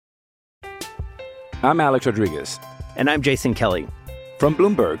I'm Alex Rodriguez. And I'm Jason Kelly. From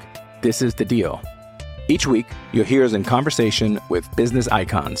Bloomberg, this is The Deal. Each week, you'll hear us in conversation with business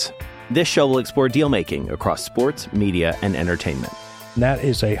icons. This show will explore deal-making across sports, media, and entertainment. That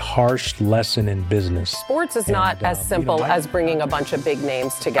is a harsh lesson in business. Sports is not as simple as bringing a bunch of big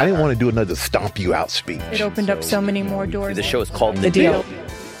names together. I didn't want to do another stomp you out speech. It opened up so many more doors. The show is called The Deal.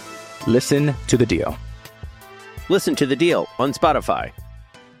 Listen to The Deal. Listen to The Deal on Spotify.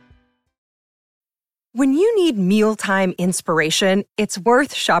 When you need mealtime inspiration, it's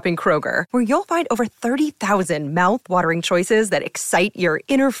worth shopping Kroger, where you'll find over 30,000 mouth-watering choices that excite your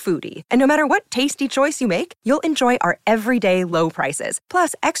inner foodie. And no matter what tasty choice you make, you'll enjoy our everyday low prices,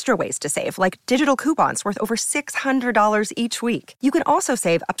 plus extra ways to save, like digital coupons worth over $600 each week. You can also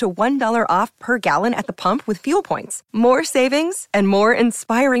save up to $1 off per gallon at the pump with fuel points. More savings and more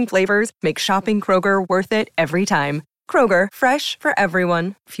inspiring flavors make shopping Kroger worth it every time. Kroger, fresh for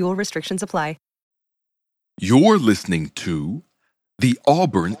everyone. Fuel restrictions apply. You're listening to the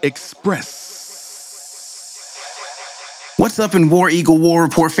Auburn Express. What's up in War Eagle War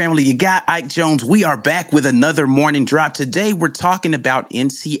Report family? You got Ike Jones. We are back with another morning drop. Today, we're talking about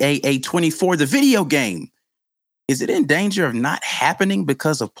NCAA 24, the video game. Is it in danger of not happening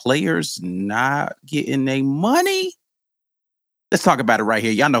because of players not getting their money? Let's talk about it right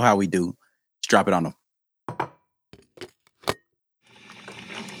here. Y'all know how we do. Let's drop it on them.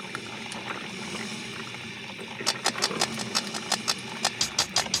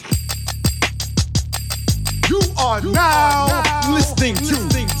 You are now listening to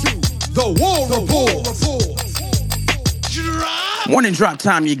the War Report. Morning drop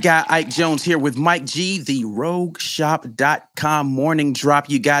time. You got Ike Jones here with Mike G, the RogueShop.com morning drop.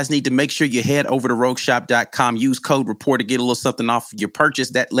 You guys need to make sure you head over to RogueShop.com. Use code REPORT to get a little something off your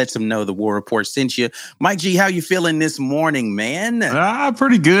purchase. That lets them know the War Report sent you. Mike G, how you feeling this morning, man?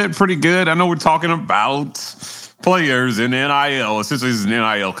 Pretty good. I know we're talking about players in NIL. Essentially, this is an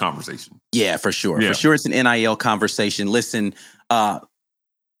NIL conversation. Yeah, for sure. Yeah. For sure, it's an NIL conversation. Listen, I'm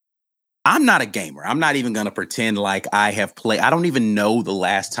not a gamer. I'm not even going to pretend like I have played. I don't even know the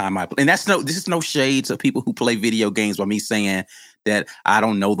last time I played. And this is no shades of people who play video games by me saying that I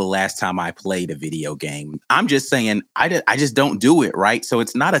don't know the last time I played a video game. I'm just saying I just don't do it, right? So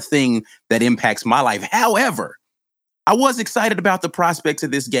it's not a thing that impacts my life. However, I was excited about the prospects of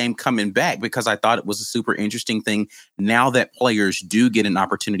this game coming back because I thought it was a super interesting thing. Now that players do get an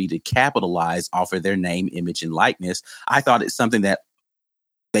opportunity to capitalize off of their name, image, and likeness, I thought it's something that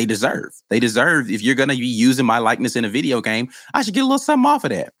they deserve. They deserve, if you're going to be using my likeness in a video game, I should get a little something off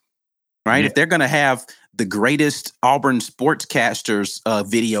of that, right? Yeah. If they're going to have the greatest Auburn sportscasters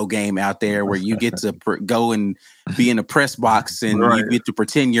video game out there where you get to go and be in a press box and you get to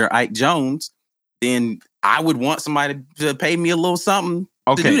pretend you're Ike Jones, then I would want somebody to pay me a little something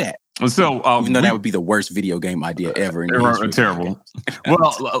to do that. So, even though that would be the worst video game idea ever. Terrible.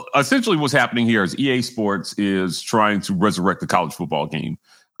 Well, essentially what's happening here is EA Sports is trying to resurrect the college football game.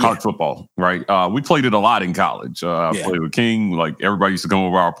 Football, right? We played it a lot in college. I played with King. Like, everybody used to come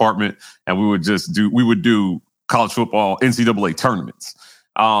over our apartment and we would do college football NCAA tournaments.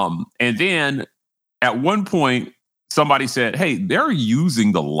 And then at one point, somebody said, hey, they're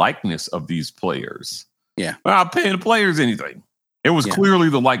using the likeness of these players. Yeah. Well, I'm paying the players anything. It was clearly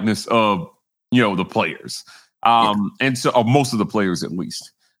the likeness of, the players. And so, or most of the players at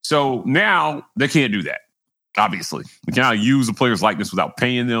least. So now they can't do that. Obviously, we cannot use the player's likeness without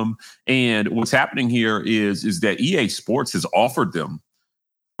paying them. And what's happening here is that EA Sports has offered them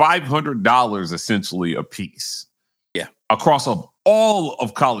 $500 essentially a piece. Yeah. Across all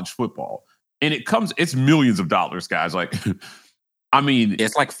of college football. And it's millions of dollars, guys. Like, I mean,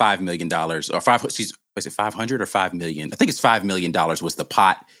 it's like $5 million or was it 500 or 5 million? I think it's $5 million was the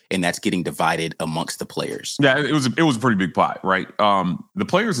pot, and that's getting divided amongst the players. Yeah, it was a pretty big pot, right? The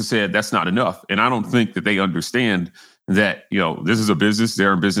players have said that's not enough, and I don't think that they understand that this is a business.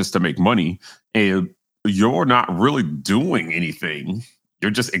 They're in business to make money, and you're not really doing anything.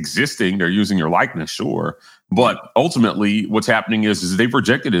 You're just existing. They're using your likeness, sure, but ultimately, what's happening is they've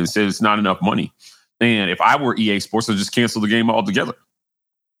rejected it and said it's not enough money. And if I were EA Sports, I'd just cancel the game altogether.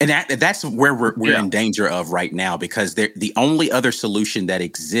 And that's where we're in danger of right now, because the only other solution that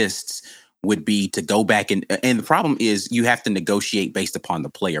exists would be to go back and the problem is you have to negotiate based upon the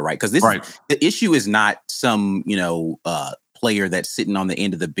player, right? Because the issue is not some player that's sitting on the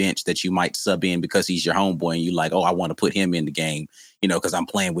end of the bench that you might sub in because he's your homeboy and you like, oh, I want to put him in the game, because I'm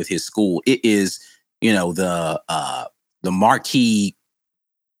playing with his school. It is the marquee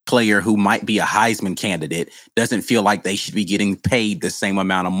player who might be a Heisman candidate doesn't feel like they should be getting paid the same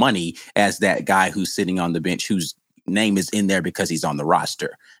amount of money as that guy who's sitting on the bench who's name is in there because he's on the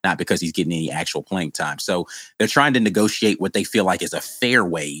roster, not because he's getting any actual playing time. So they're trying to negotiate what they feel like is a fair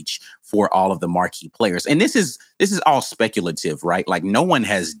wage for all of the marquee players. And this is all speculative, right? Like no one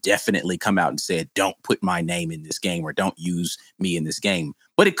has definitely come out and said, don't put my name in this game or don't use me in this game.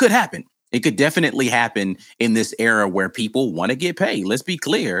 But it could happen. It could definitely happen in this era where people want to get paid. Let's be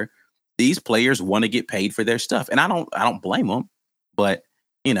clear. These players want to get paid for their stuff. And I don't blame them. But,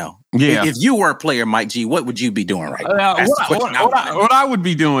 if you were a player, Mike G, what would you be doing right now? What I would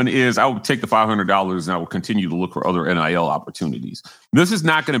be doing is I would take the $500 and I would continue to look for other NIL opportunities. This is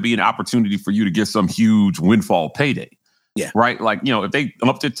not going to be an opportunity for you to get some huge windfall payday. Yeah. Right? Like, if they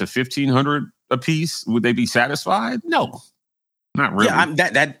upped it to $1,500 a piece, would they be satisfied? No. Not really.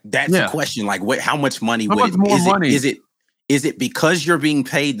 Yeah, that's a question. Like, how much money would money? Is it because you're being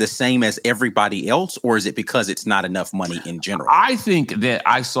paid the same as everybody else, or is it because it's not enough money in general? I think that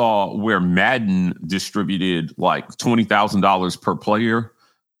I saw where Madden distributed like $20,000 per player.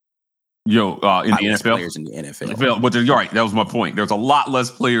 In the NFL. Players in the NFL. But you're right. That was my point. There's a lot less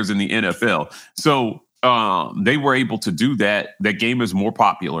players in the NFL. So they were able to do that. That game is more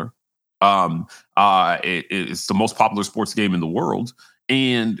popular. It's the most popular sports game in the world.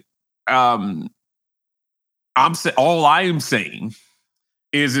 And all I am saying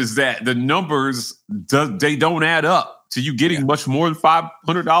is that the numbers they don't add up to you getting much more than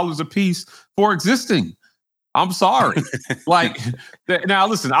 $500 a piece for existing. I'm sorry. Now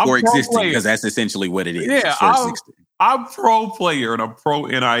listen, I'm for existing because that's essentially what it is. Yeah, I'm pro player and I'm pro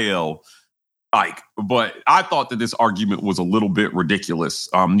NIL. But I thought that this argument was a little bit ridiculous.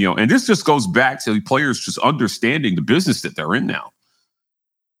 And this just goes back to players just understanding the business that they're in now.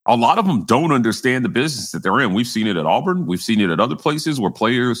 A lot of them don't understand the business that they're in. We've seen it at Auburn. We've seen it at other places where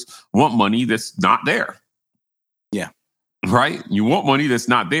players want money that's not there. Yeah. Right? You want money that's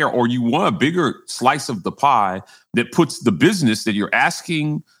not there, or you want a bigger slice of the pie that puts the business that you're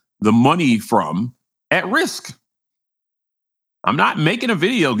asking the money from at risk. I'm not making a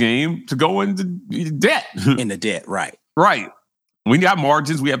video game to go into debt. Into debt, right. Right. We got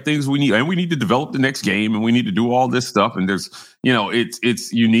margins. We have things we need, and we need to develop the next game, and we need to do all this stuff. And there's,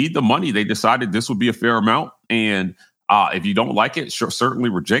 you need the money. They decided this would be a fair amount, and if you don't like it, certainly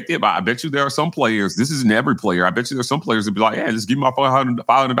reject it. But I bet you there are some players. This isn't every player. I bet you there's some players that be like, "Yeah, just give me my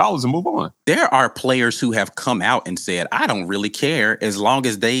 $500 and move on." There are players who have come out and said, "I don't really care as long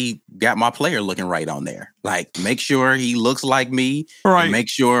as they got my player looking right on there. Like, make sure he looks like me, right? And make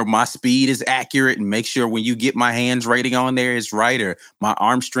sure my speed is accurate, and make sure when you get my hands rating on there is right, or my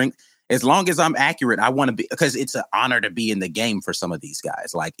arm strength. As long as I'm accurate, I want to be, because it's an honor to be in the game for some of these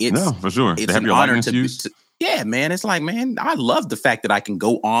guys. Like, it's for sure. It's an honor to be. Yeah, man. It's like, man, I love the fact that I can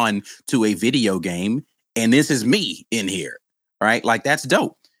go on to a video game and this is me in here, right? Like, that's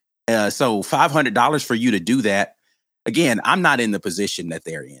dope. So $500 for you to do that. Again, I'm not in the position that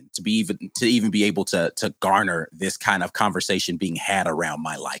they're in to even be able to garner this kind of conversation being had around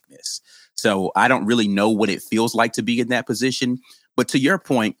my likeness. So I don't really know what it feels like to be in that position. But to your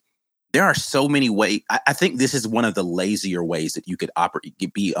point, there are so many ways. I think this is one of the lazier ways that you could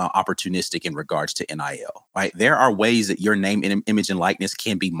be opportunistic in regards to NIL, right? There are ways that your name, image, and likeness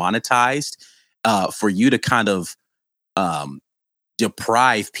can be monetized for you to kind of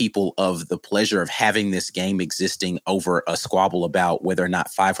deprive people of the pleasure of having this game existing over a squabble about whether or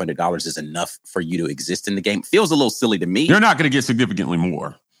not $500 is enough for you to exist in the game. Feels a little silly to me. You're not going to get significantly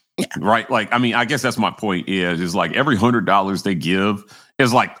more. Yeah. Right? Like, I mean, I guess that's my point is like every $100 they give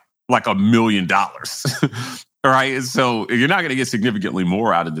is like $1 million. All right. So you're not going to get significantly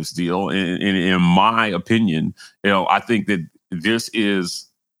more out of this deal. And in my opinion, I think that this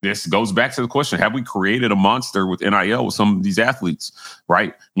goes back to the question: have we created a monster with NIL with some of these athletes?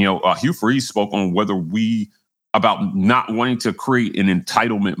 Right. Hugh Freeze spoke on about not wanting to create an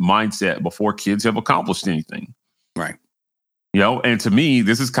entitlement mindset before kids have accomplished anything. Right. And to me,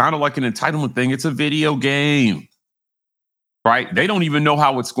 this is kind of like an entitlement thing. It's a video game. Right? They don't even know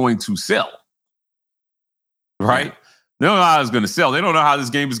how it's going to sell. Right? Yeah. They don't know how it's going to sell. They don't know how this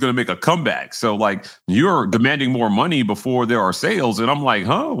game is going to make a comeback. So, like, you're demanding more money before there are sales. And I'm like,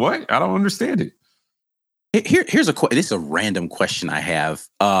 huh? What? I don't understand it. Here's this is a random question I have.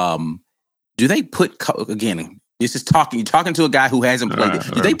 Do they put, again, this is you're talking to a guy who hasn't played it.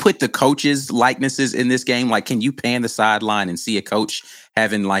 Do they put the coaches' likenesses in this game? Like, can you pan the sideline and see a coach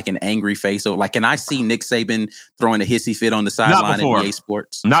having like an angry face? Or like, can I see Nick Saban throwing a hissy fit on the sideline in EA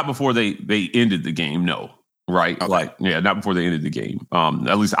Sports? Not before they ended the game. No. Right. Okay. Not before they ended the game.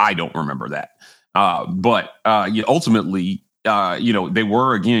 At least I don't remember that. But ultimately, they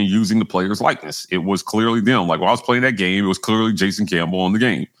were, again, using the player's likeness. It was clearly them. Like, when I was playing that game, it was clearly Jason Campbell in the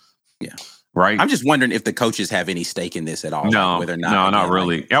game. Yeah. right? I'm just wondering if the coaches have any stake in this at all. No, whether or not, no, not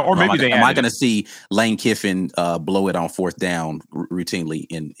really. Or maybe they am I going to see Lane Kiffin blow it on fourth down routinely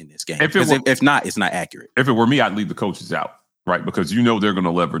in this game? If not, it's not accurate. If it were me, I'd leave the coaches out, right? Because they're going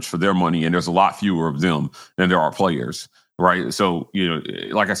to leverage for their money, and there's a lot fewer of them than there are players. Right. So,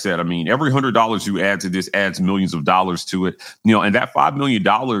 like I said, I mean, every $100 you add to this adds millions of dollars to it, and that $5 million,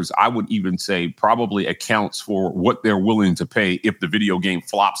 I would even say probably accounts for what they're willing to pay if the video game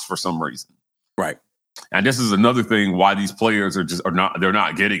flops for some reason. Right. And this is another thing why these players they're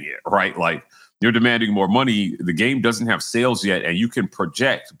not getting it. Right. Like they're demanding more money. The game doesn't have sales yet and you can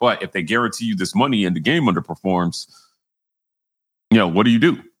project. But if they guarantee you this money and the game underperforms, what do you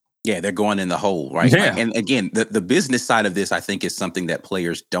do? Yeah, they're going in the hole, right? Yeah. And again, the business side of this, I think, is something that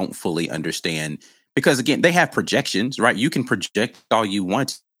players don't fully understand because, again, they have projections, right? You can project all you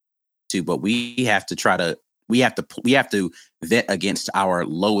want to, but we have to vet against our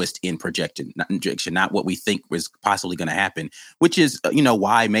lowest in projection, not what we think was possibly going to happen, which is,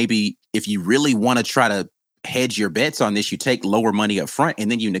 why maybe if you really want to try to hedge your bets on this, you take lower money up front and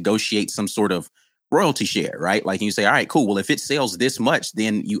then you negotiate some sort of royalty share, right? Like you say, all right, cool. Well, if it sells this much,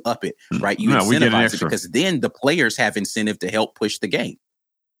 then you up it, right? You incentivize it because then the players have incentive to help push the game.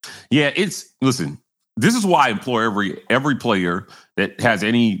 Yeah, listen, this is why I implore every player that has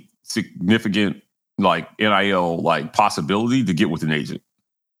any significant like NIL like possibility to get with an agent.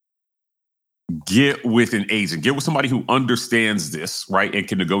 Get with an agent. Get with somebody who understands this, right? And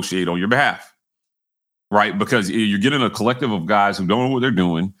can negotiate on your behalf. Right? Because you're getting a collective of guys who don't know what they're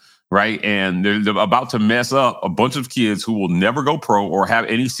doing. Right. And they're about to mess up a bunch of kids who will never go pro or have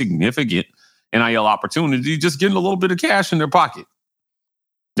any significant NIL opportunity, just getting a little bit of cash in their pocket.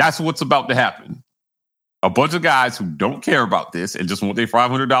 That's what's about to happen. A bunch of guys who don't care about this and just want their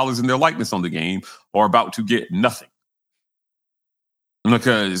 $500 in their likeness on the game are about to get nothing.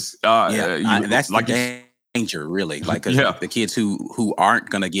 Because that's like the danger, really. Like the kids who aren't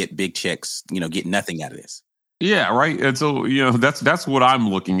going to get big checks, get nothing out of this. Yeah, right. And so, that's what I'm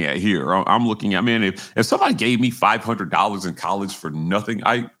looking at here. I'm looking at, man, if somebody gave me $500 in college for nothing,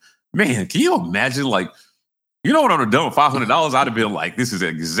 can you imagine, like, what I would have done with $500? I'd have been like, this is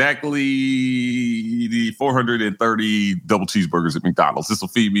exactly the 430 double cheeseburgers at McDonald's. This will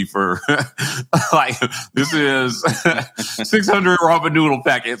feed me for, this is 600 ramen noodle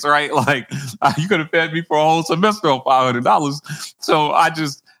packets, right? Like, you could have fed me for a whole semester on $500. So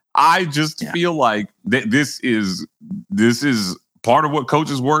I just feel like this is part of what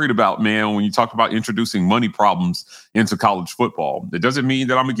coaches worried about, man, when you talk about introducing money problems into college football. It doesn't mean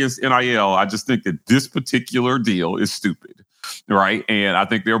that I'm against NIL. I just think that this particular deal is stupid, right? And I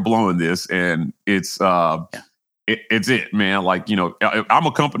think they're blowing this, and it's it, man. Like, I'm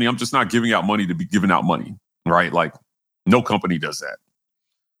a company. I'm just not giving out money to be giving out money, right? Like, no company does that.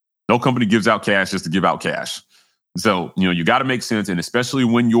 No company gives out cash just to give out cash. So, you got to make sense. And especially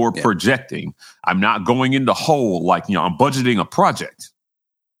when you're projecting, I'm not going in the hole like, I'm budgeting a project.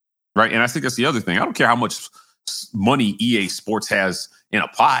 Right. And I think that's the other thing. I don't care how much money EA Sports has in a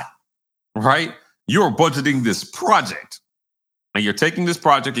pot. Right. You're budgeting this project and you're taking this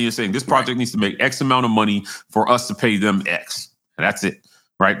project and you're saying this project needs to make X amount of money for us to pay them X. And that's it.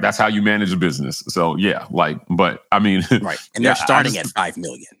 Right. That's how you manage a business. So, but I mean, right. And they're starting at $5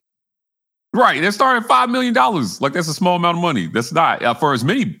 million. Right. They're starting at $5 million. Like, that's a small amount of money. That's not, for as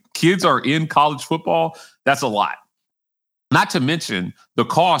many kids are in college football, that's a lot. Not to mention the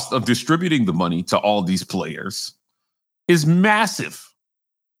cost of distributing the money to all these players is massive.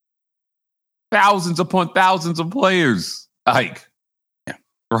 Thousands upon thousands of players. Right.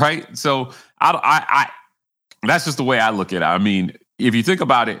 So I that's just the way I look at it. I mean, if you think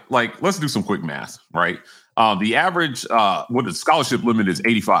about it, like, let's do some quick math, right? The average, the scholarship limit is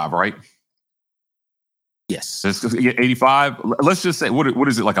 85, right? Yes. 85. Let's just say, what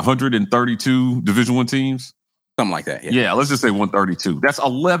is it, like 132 Division I teams? Something like that. Yeah, let's just say 132. That's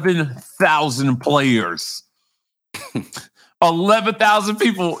 11,000 players. 11,000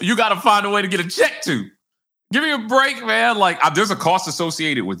 people you got to find a way to get a check to. Give me a break, man. Like, there's a cost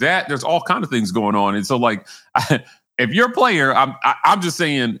associated with that. There's all kinds of things going on. And so, like, if you're a player, I'm just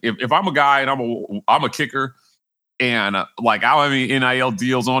saying, if I'm a guy and I'm a kicker and I don't have any NIL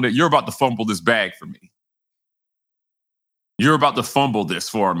deals on it, you're about to fumble this bag for me. You're about to fumble this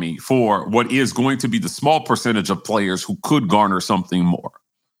for me for what is going to be the small percentage of players who could garner something more.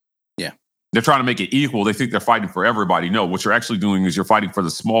 Yeah. They're trying to make it equal. They think they're fighting for everybody. No, what you're actually doing is you're fighting for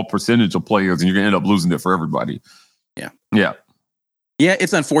the small percentage of players and you're going to end up losing it for everybody. Yeah. Yeah. Yeah,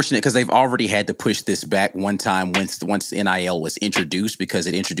 it's unfortunate because they've already had to push this back one time once NIL was introduced, because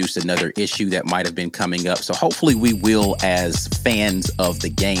it introduced another issue that might have been coming up. So hopefully we will, as fans of the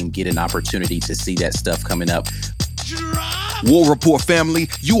game, get an opportunity to see that stuff coming up. War Report family,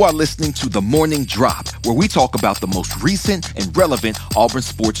 you are listening to The Morning Drop, where we talk about the most recent and relevant Auburn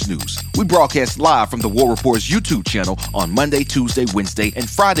sports news. We broadcast live from the War Report's YouTube channel on Monday, Tuesday, Wednesday, and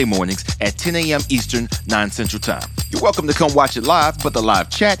Friday mornings at 10 a.m. Eastern, 9 Central Time. You're welcome to come watch it live, but the live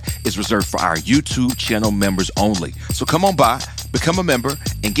chat is reserved for our YouTube channel members only. So come on by, become a member,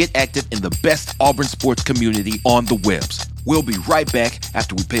 and get active in the best Auburn sports community on the webs. We'll be right back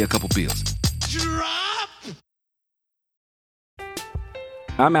after we pay a couple bills.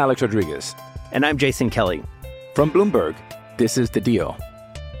 I'm Alex Rodriguez. And I'm Jason Kelly. From Bloomberg, this is The Deal.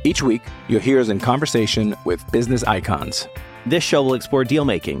 Each week, you'll hear us in conversation with business icons. This show will explore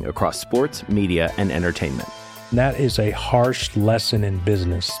deal-making across sports, media, and entertainment. That is a harsh lesson in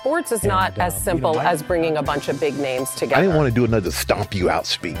business. Sports is not as simple as bringing a bunch of big names together. I didn't want to do another stomp you out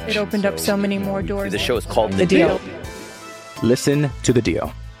speech. It opened up so many more doors. The show is called The Deal. Listen to The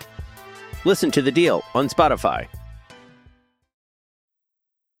Deal. Listen to The Deal on Spotify.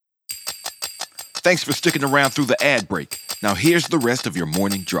 Thanks for sticking around through the ad break. Now here's the rest of your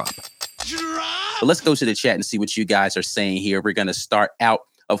morning drop. But let's go to the chat and see what you guys are saying here. We're going to start out,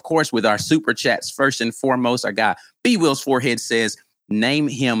 of course, with our super chats. First and foremost, our guy B Will's Forehead says, name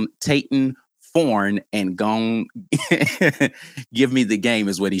him Tayton Thorne and gone give me the game,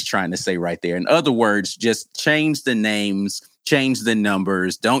 is what he's trying to say right there. In other words, just change the names, change the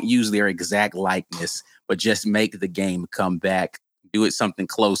numbers. Don't use their exact likeness, but just make the game come back. Do it something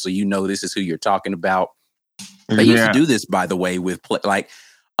close so you know this is who you're talking about. They used to do this, by the way, with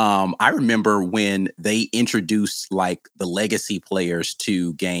I remember when they introduced like the legacy players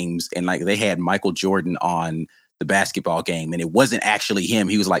to games, and like they had Michael Jordan on the basketball game, and it wasn't actually him.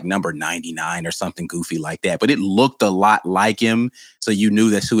 He was like number 99 or something goofy like that, but it looked a lot like him, so you knew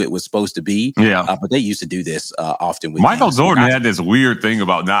that's who it was supposed to be. Yeah, but they used to do this often with Michael Jordan had this weird thing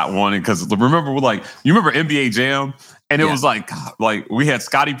about not wanting, because remember, like, you remember NBA Jam, and it was like we had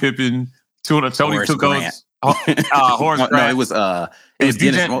Scottie Pippen, Tony Tucos, Horace Grant. No, it was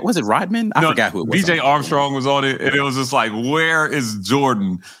Dennis. Was it Rodman? I forgot who it was. BJ Armstrong was on it, and it was just like, where is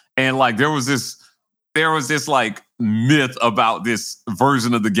Jordan? And like there was this like myth about this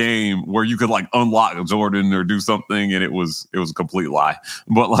version of the game where you could like unlock Jordan or do something, and it was a complete lie.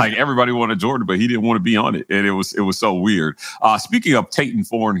 But like everybody wanted Jordan, but he didn't want to be on it, and it was so weird. Speaking of Tayton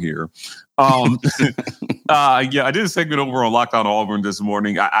Thorne here, I did a segment over on Locked On Auburn this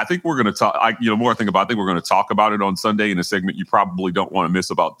morning. I think we're going to talk. More I think about, I think we're going to talk about it on Sunday in a segment you probably don't want to miss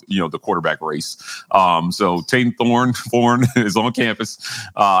about the quarterback race. So Tayton Thorne is on campus,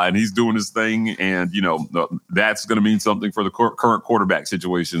 and he's doing his thing, and that's going to mean something for the current quarterback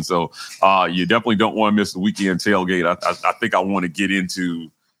situation. So you definitely don't want to miss the weekend tailgate. I think I want to get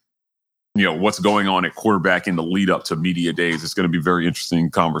into what's going on at quarterback in the lead up to media days. It's going to be a very interesting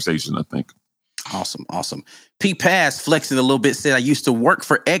conversation, I think. Awesome. P Pass flexing a little bit, said I used to work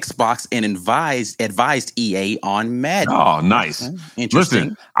for Xbox and advised EA on Madden. Oh, nice. Interesting.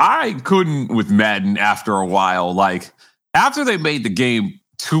 Listen, I couldn't with Madden after a while. Like after they made the game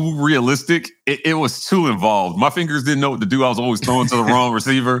too realistic, it was too involved. My fingers didn't know what to do. I was always throwing to the wrong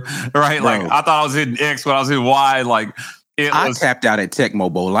receiver, right? Like I thought I was hitting X when I was hitting Y. Like I tapped out at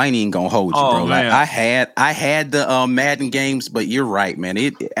Tecmo Bowl. I ain't even gonna hold you, bro. Like I had the Madden games, but you're right, man.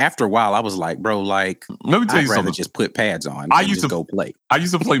 After a while, I was like, bro, like let me tell you something. Just put pads on. I used to go play. I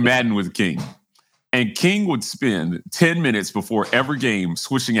used to play Madden with King, and King would spend 10 minutes before every game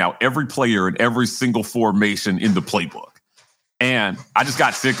switching out every player in every single formation in the playbook. And I just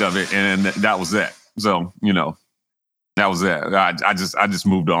got sick of it, and that was that. So that was that. I just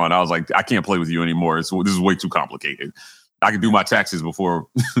moved on. I was like, I can't play with you anymore. This is way too complicated. I can do my taxes before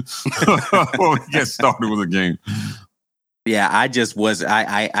we get started with a game. Yeah, I just was.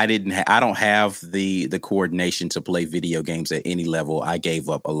 I don't have the coordination to play video games at any level. I gave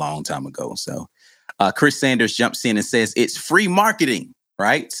up a long time ago. So, Chris Sanders jumps in and says it's free marketing,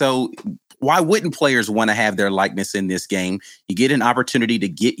 right? So, why wouldn't players want to have their likeness in this game? You get an opportunity to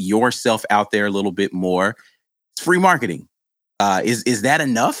get yourself out there a little bit more. It's free marketing. Is that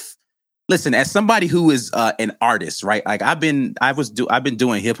enough? Listen, as somebody who is an artist, right? Like I've been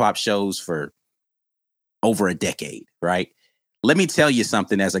doing hip hop shows for over a decade, right? Let me tell you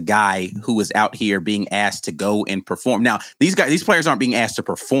something. As a guy who is out here being asked to go and perform. Now, these players aren't being asked to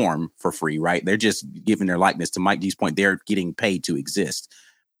perform for free, right? They're just giving their likeness. To Mike G's point, they're getting paid to exist.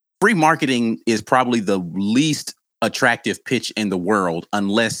 Free marketing is probably the least attractive pitch in the world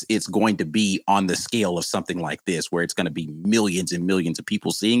unless it's going to be on the scale of something like this, where it's going to be millions and millions of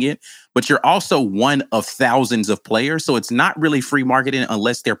people seeing it. But you're also one of thousands of players, so it's not really free marketing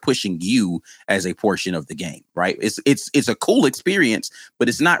unless they're pushing you as a portion of the game, right? It's a cool experience, but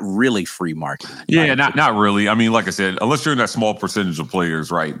it's not really free marketing. Yeah, not really. I mean, like I said, unless you're in that small percentage of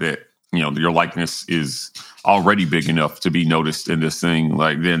players, right, that your likeness is already big enough to be noticed in this thing,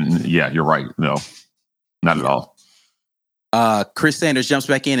 like, then yeah, you're right. No, not at all. Chris Sanders jumps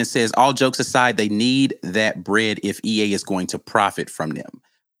back in and says, all jokes aside, they need that bread if EA is going to profit from them.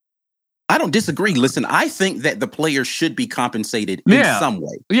 I don't disagree. Listen, I think that the players should be compensated in some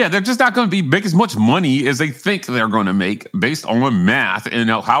way. Yeah, they're just not going to make as much money as they think they're going to make based on math and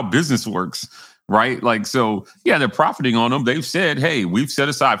how business works, right? Like, so, yeah, they're profiting on them. They've said, hey, we've set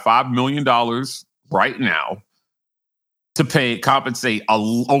aside $5 million right now to compensate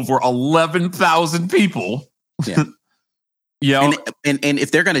over 11,000 people. Yeah. Yeah, and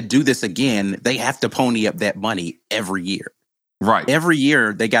if they're going to do this again, they have to pony up that money every year. Right. Every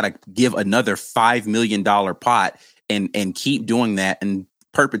year, they got to give another $5 million pot and keep doing that in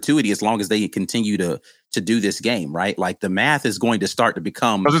perpetuity as long as they continue to do this game, right? Like, the math is going to start to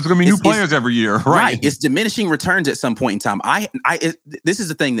become... Because there's going to be new players every year, right? It's diminishing returns at some point in time. This is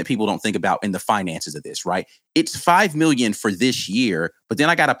the thing that people don't think about in the finances of this, right? It's $5 million for this year, but then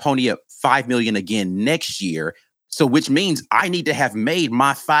I got to pony up $5 million again next year. So which means I need to have made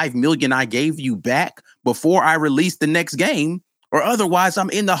my $5 million I gave you back before I release the next game, or otherwise I'm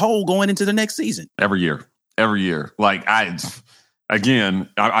in the hole going into the next season. Every year. Like, I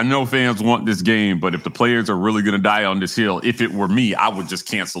know fans want this game, but if the players are really going to die on this hill, if it were me, I would just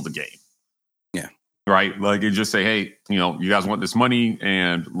cancel the game. Yeah. Right. Like, and just say, hey, you guys want this money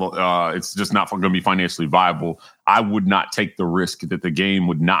and it's just not going to be financially viable. I would not take the risk that the game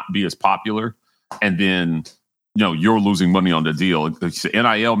would not be as popular. And then, you're losing money on the deal. The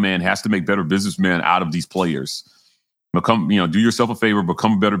NIL, man, has to make better businessmen out of these players. Do yourself a favor,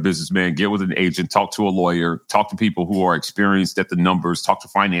 become a better businessman, get with an agent, talk to a lawyer, talk to people who are experienced at the numbers, talk to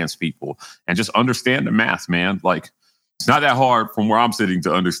finance people, and just understand the math, man. Like, it's not that hard from where I'm sitting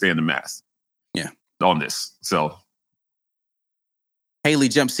to understand the math. Yeah. On this. So Haley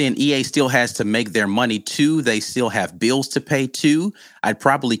jumps in. EA still has to make their money too. They still have bills to pay too. I'd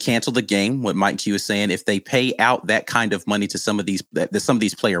probably cancel the game. What Mike G was saying, if they pay out that kind of money to some of these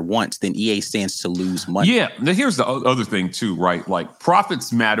player wants, then EA stands to lose money. Yeah. Now here's the other thing too, right? Like,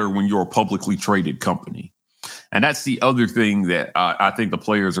 profits matter when you're a publicly traded company. And that's the other thing that I think the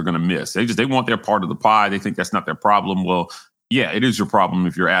players are going to miss. They want their part of the pie. They think that's not their problem. Well, yeah, it is your problem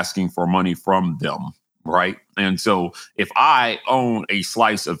if you're asking for money from them. Right. And so if I own a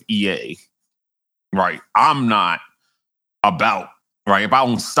slice of EA, right, I'm not about, right, if I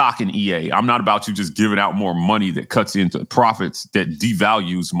own stock in EA, I'm not about you just giving out more money that cuts into profits that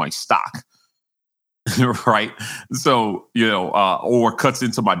devalues my stock. Right. So, or cuts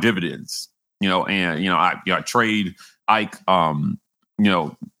into my dividends, I trade Ike, I'm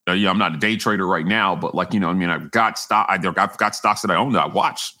not a day trader right now, but I've got stock. I've got stocks that I own that I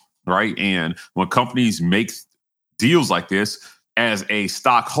watch. Right. And when companies make deals like this, as a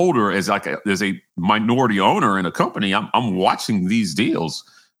stockholder, as a minority owner in a company, I'm watching these deals.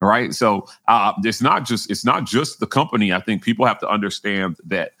 Right. So it's not just the company. I think people have to understand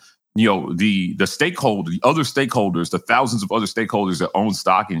that, the other stakeholders, the thousands of other stakeholders that own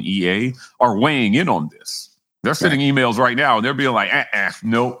stock in EA are weighing in on this. They're sending emails right now and they're being like,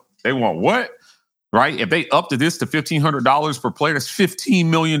 nope. They want what? Right? If they upped this to $1,500 per player, that's $15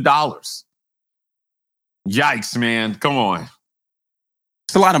 million. Yikes, man. Come on.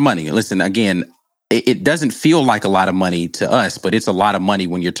 It's a lot of money. Listen, again, it doesn't feel like a lot of money to us, but it's a lot of money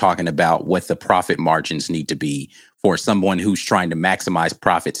when you're talking about what the profit margins need to be for someone who's trying to maximize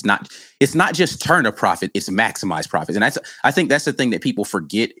profits. It's not just turn a profit, it's maximize profits. And I think that's the thing that people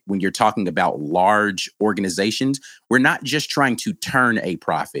forget when you're talking about large organizations. We're not just trying to turn a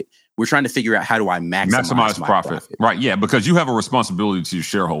profit. We're trying to figure out, how do I maximize my profit? Right. Yeah. Because you have a responsibility to your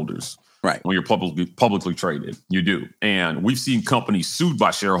shareholders. Right. When you're publicly traded, you do. And we've seen companies sued by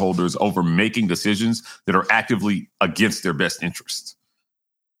shareholders over making decisions that are actively against their best interests.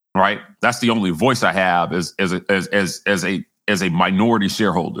 Right. That's the only voice I have as a minority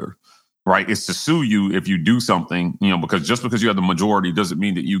shareholder. Right. It's to sue you if you do something, because just because you have the majority doesn't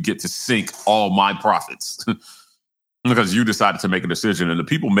mean that you get to sink all my profits. Because you decided to make a decision, and the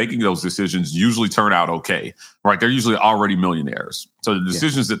people making those decisions usually turn out okay, right? They're usually already millionaires. So the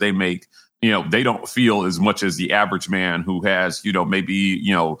decisions that they make, they don't feel as much as the average man who has, maybe,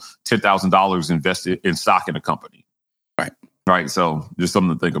 $10,000 invested in stock in a company. Right. Right. So just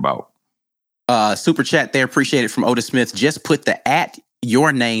something to think about. Super chat there. Appreciate it from Otis Smith. Just put the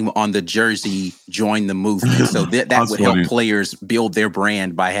your name on the jersey, join the movement. So that would help players build their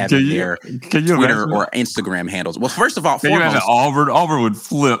brand by having their Twitter or Instagram handles. Well, first of all, Auburn would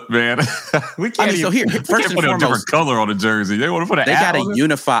flip, man. We can't first and foremost, a different color on the jersey. They want to put an ad on it.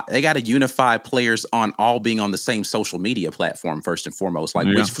 They got to unify players on all being on the same social media platform first and foremost. Like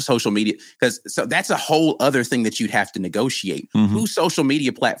which social media, so that's a whole other thing that you'd have to negotiate. Mm-hmm. Whose social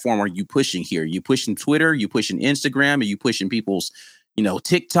media platform are you pushing here? You pushing Twitter? You pushing Instagram? Are you pushing people's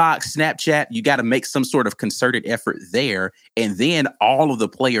TikTok, Snapchat? You got to make some sort of concerted effort there. And then all of the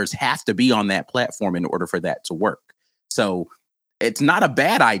players have to be on that platform in order for that to work. So it's not a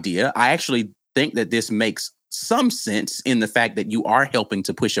bad idea. I actually think that this makes some sense in the fact that you are helping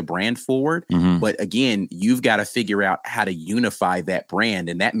to push a brand forward. Mm-hmm. But again, you've got to figure out how to unify that brand.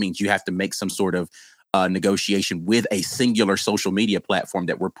 And that means you have to make some sort of negotiation with a singular social media platform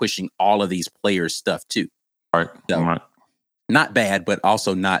that we're pushing all of these players' stuff to. All right. So, all right. Not bad, but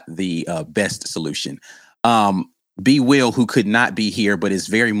also not the best solution. B. Will, who could not be here, but is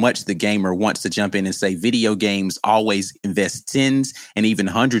very much the gamer, wants to jump in and say video games always invest tens and even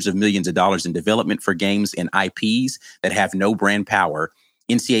hundreds of millions of dollars in development for games and IPs that have no brand power.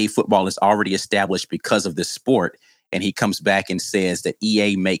 NCAA football is already established because of this sport. And he comes back and says that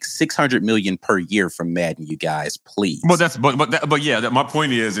EA makes $600 million per year from Madden. You guys, please. But my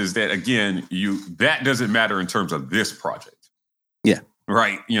point is that again, that doesn't matter in terms of this project. Yeah.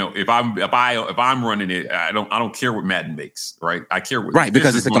 Right. If I'm running it, I don't care what Madden makes. Right. I care what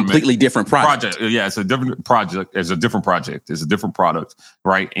because it's a completely different project. Yeah, it's a different project. It's a different project. It's a different product.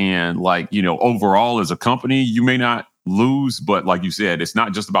 Right. And overall as a company, you may not lose, but like you said, it's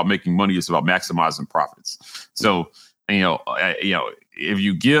not just about making money. It's about maximizing profits. So if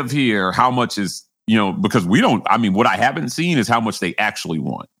you give here, how much is because we don't. I mean, what I haven't seen is how much they actually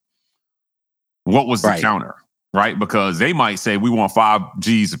want. What was the counter? Right, because they might say we want 5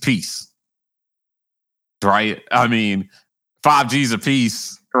 G's a piece. Right, I mean, 5 G's a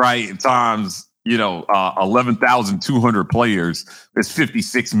piece, right? Times 11,200 players is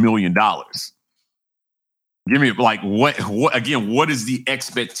 $56 million. Give me what again? What is the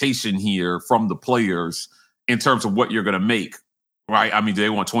expectation here from the players in terms of what you're going to make? Right, I mean, do they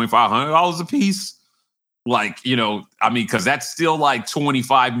want $2,500 a piece? Because that's still like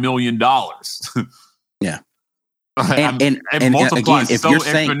 $25 million. Yeah. And multiply again, so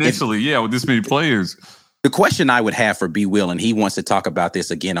exponentially, with this many players. The question I would have for B. Will, and he wants to talk about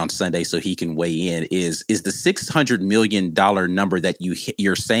this again on Sunday so he can weigh in, is the $600 million number that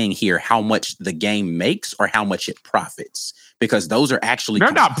you're saying here how much the game makes or how much it profits? Because those are actually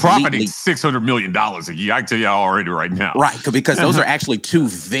they're not profiting $600 million a year. I can tell you already right now. Right, because those are actually two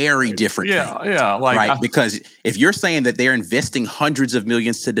very different things. Yeah. Because if you're saying that they're investing hundreds of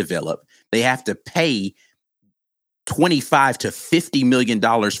millions to develop, they have to pay $25 to $50 million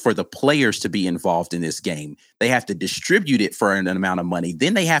for the players to be involved in this game. They have to distribute it for an amount of money.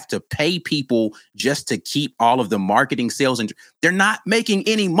 Then they have to pay people just to keep all of the marketing, sales, and they're not making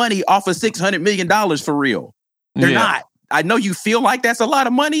any money off of $600 million for real. They're not. I know you feel like that's a lot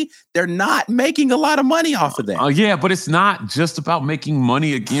of money. They're not making a lot of money off of that. But it's not just about making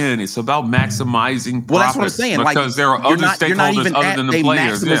money again. It's about maximizing profits. Well, that's what I'm saying. Because there are other stakeholders other than the players. You're not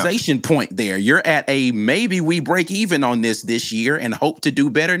even at a maximization point there. You're at a maybe we break even on this year and hope to do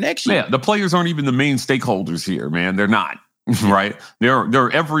better next year. Yeah, the players aren't even the main stakeholders here, man. They're not. Right? There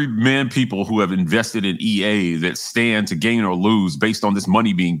are every man people who have invested in EA that stand to gain or lose based on this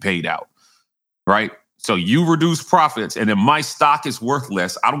money being paid out. Right? So you reduce profits, and then my stock is worth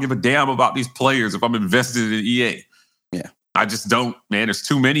less. I don't give a damn about these players if I'm invested in EA. Yeah. I just don't, man. There's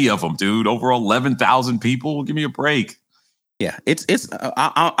too many of them, dude. Over 11,000 people. Give me a break. Yeah,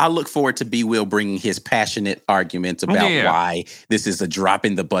 I look forward to B. Will bringing his passionate arguments about why this is a drop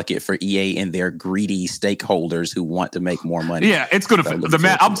in the bucket for EA and their greedy stakeholders who want to make more money. Yeah, it's going to fail. The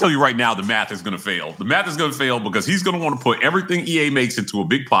math, I'm telling you right now, the math is going to fail. The math is going to fail because he's going to want to put everything EA makes into a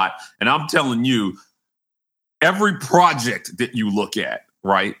big pot. And I'm telling you, every project that you look at,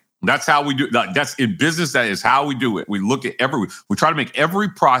 right? That's how we do it. That's in business. That is how we do it. We look at we try to make every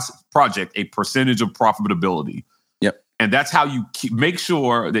project a percentage of profitability. Yep. And that's how you make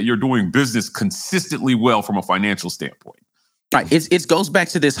sure that you're doing business consistently well from a financial standpoint. Right. It goes back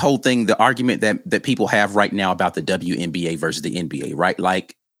to this whole thing, the argument that people have right now about the WNBA versus the NBA, right?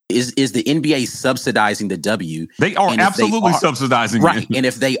 Like, is the NBA subsidizing the W? They are absolutely subsidizing it. And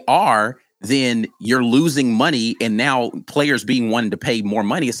if they are, then you're losing money, and now players being wanted to pay more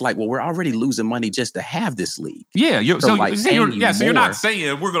money. It's like, well, we're already losing money just to have this league. Yeah, so you're not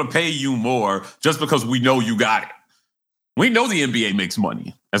saying we're going to pay you more just because we know you got it. We know the NBA makes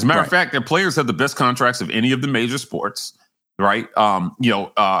money. As a matter of fact, their players have the best contracts of any of the major sports, right? I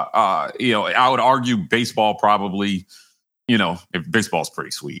would argue baseball probably, if baseball's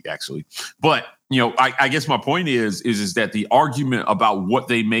pretty sweet, actually. But, I guess my point is that the argument about what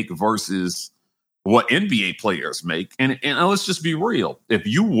they make versus what NBA players make, and let's just be real. If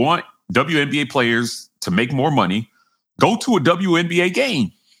you want WNBA players to make more money, go to a WNBA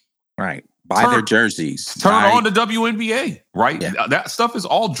game. Right. Buy their jerseys. Turn on the WNBA, right? Yeah. That stuff is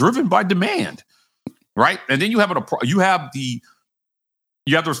all driven by demand, right? And then you have the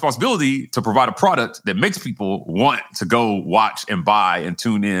responsibility to provide a product that makes people want to go watch and buy and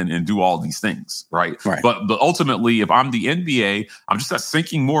tune in and do all these things, right? But ultimately, if I'm the NBA, I'm just not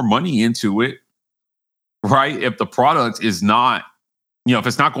sinking more money into it, right? If the product is not, if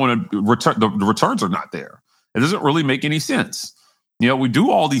it's not going to return, the returns are not there. It doesn't really make any sense. We do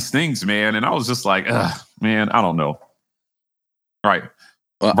all these things, man. And I was just like, man, I don't know. Right.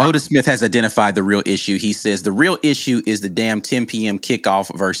 Well, Otis Smith has identified the real issue. He says the real issue is the damn 10 p.m.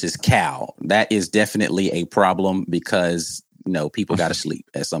 kickoff versus Cal. That is definitely a problem because, people got to sleep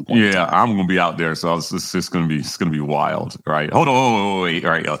at some point. Yeah, I'm going to be out there. So it's just going to be wild. Right. Hold on. Wait. All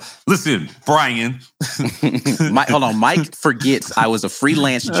right. Listen, Brian. Hold on. Mike forgets I was a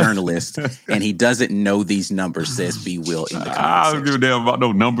freelance journalist and he doesn't know these numbers, says B. Will in the comments. I don't give a damn about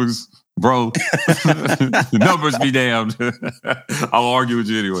no numbers, bro. Numbers be damned. I'll argue with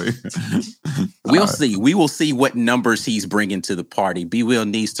you anyway. We'll see. We will see what numbers he's bringing to the party. B. Will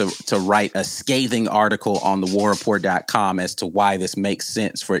needs to write a scathing article on thewarreport.com as to why this makes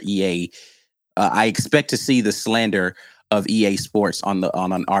sense for EA. I expect to see the slander of EA Sports on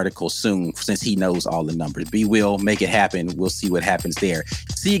an article soon, since he knows all the numbers. B. Will, make it happen. We'll see what happens there.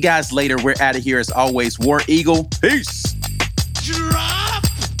 See you guys later. We're out of here as always. War Eagle. Peace.